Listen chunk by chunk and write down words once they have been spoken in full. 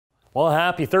Well,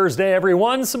 happy Thursday,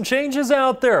 everyone. Some changes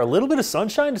out there. A little bit of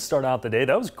sunshine to start out the day.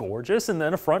 That was gorgeous. And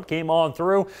then a front came on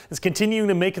through. It's continuing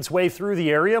to make its way through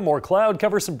the area. More cloud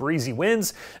cover, some breezy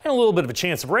winds, and a little bit of a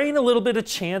chance of rain, a little bit of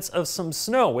chance of some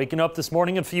snow. Waking up this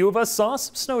morning, a few of us saw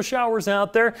some snow showers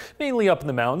out there, mainly up in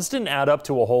the mountains. Didn't add up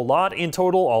to a whole lot. In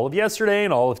total, all of yesterday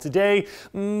and all of today,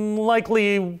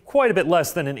 likely quite a bit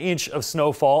less than an inch of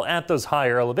snowfall at those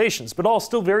higher elevations. But all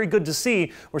still very good to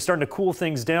see. We're starting to cool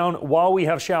things down while we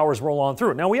have showers roll on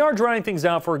through. Now, we are drying things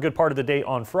out for a good part of the day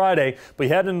on Friday, but we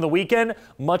head into the weekend,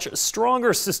 much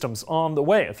stronger systems on the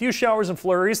way. A few showers and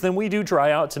flurries, then we do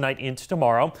dry out tonight into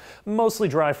tomorrow. Mostly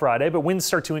dry Friday, but winds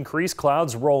start to increase.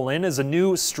 Clouds roll in as a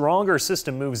new, stronger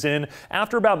system moves in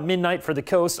after about midnight for the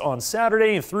coast on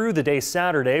Saturday and through the day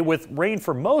Saturday, with rain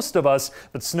for most of us,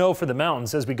 but snow for the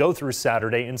mountains as we go through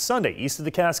Saturday and Sunday. East of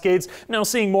the Cascades, now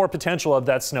seeing more potential of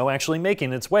that snow actually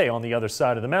making its way on the other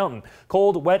side of the mountain.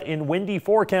 Cold, wet, and windy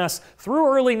forecasts through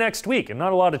early next week, and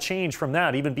not a lot of change from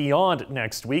that even beyond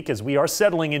next week as we are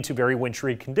settling into very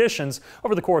wintry conditions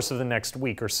over the course of the next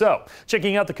week or so.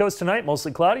 Checking out the coast tonight,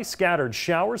 mostly cloudy, scattered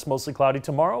showers, mostly cloudy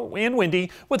tomorrow and windy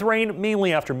with rain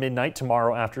mainly after midnight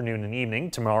tomorrow afternoon and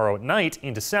evening. Tomorrow night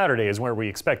into Saturday is where we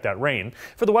expect that rain.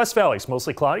 For the West Valleys,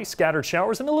 mostly cloudy, scattered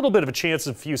showers, and a little bit of a chance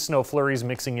of a few snow flurries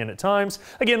mixing in at times.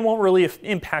 Again, won't really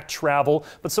impact travel,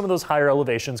 but some of those higher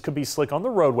elevations could be slick on the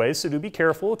roadways, so do be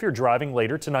careful if you're driving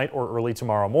later tonight or early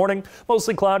tomorrow morning.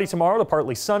 Mostly cloudy tomorrow to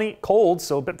partly sunny, cold,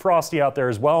 so a bit frosty out there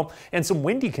as well, and some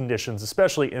windy conditions,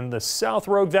 especially in the South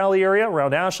Rogue Valley area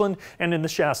around Ashland and in the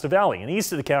Shasta Valley and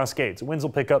east of the Cascades. Winds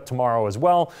will pick up tomorrow as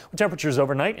well, with temperatures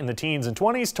overnight in the teens and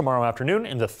 20s, tomorrow afternoon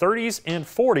in the 30s and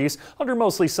 40s under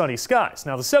mostly sunny skies.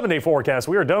 Now, the 7-day forecast,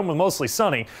 we are done with mostly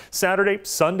sunny. Saturday,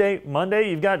 Sunday,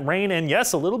 Monday, you've got rain and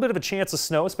yes, a little bit of a chance of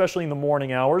snow, especially in the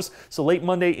morning hours. So late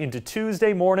Monday into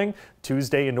Tuesday morning,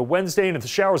 Tuesday into Wednesday, and if the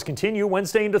showers continue,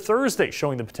 Wednesday into Thursday,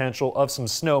 showing the potential of some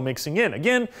snow mixing in.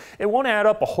 Again, it won't add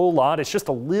up a whole lot. It's just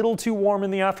a little too warm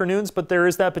in the afternoons, but there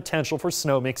is that potential for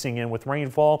snow mixing in with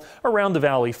rainfall around the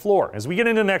valley floor as we get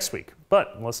into next week.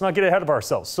 But let's not get ahead of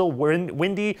ourselves. Still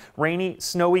windy, rainy,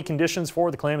 snowy conditions for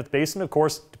the Klamath Basin. Of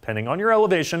course, depending on your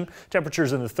elevation,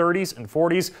 temperatures in the 30s and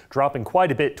 40s, dropping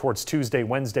quite a bit towards Tuesday,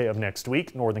 Wednesday of next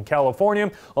week. Northern California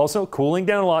also cooling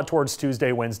down a lot towards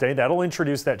Tuesday, Wednesday. That'll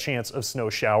introduce that chance of snow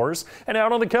showers. And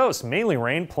out on the coast, mainly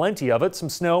rain, plenty of it. Some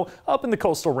snow up in the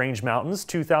coastal range mountains,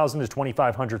 2,000 to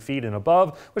 2,500 feet and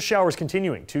above, with showers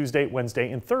continuing Tuesday,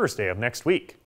 Wednesday, and Thursday of next week.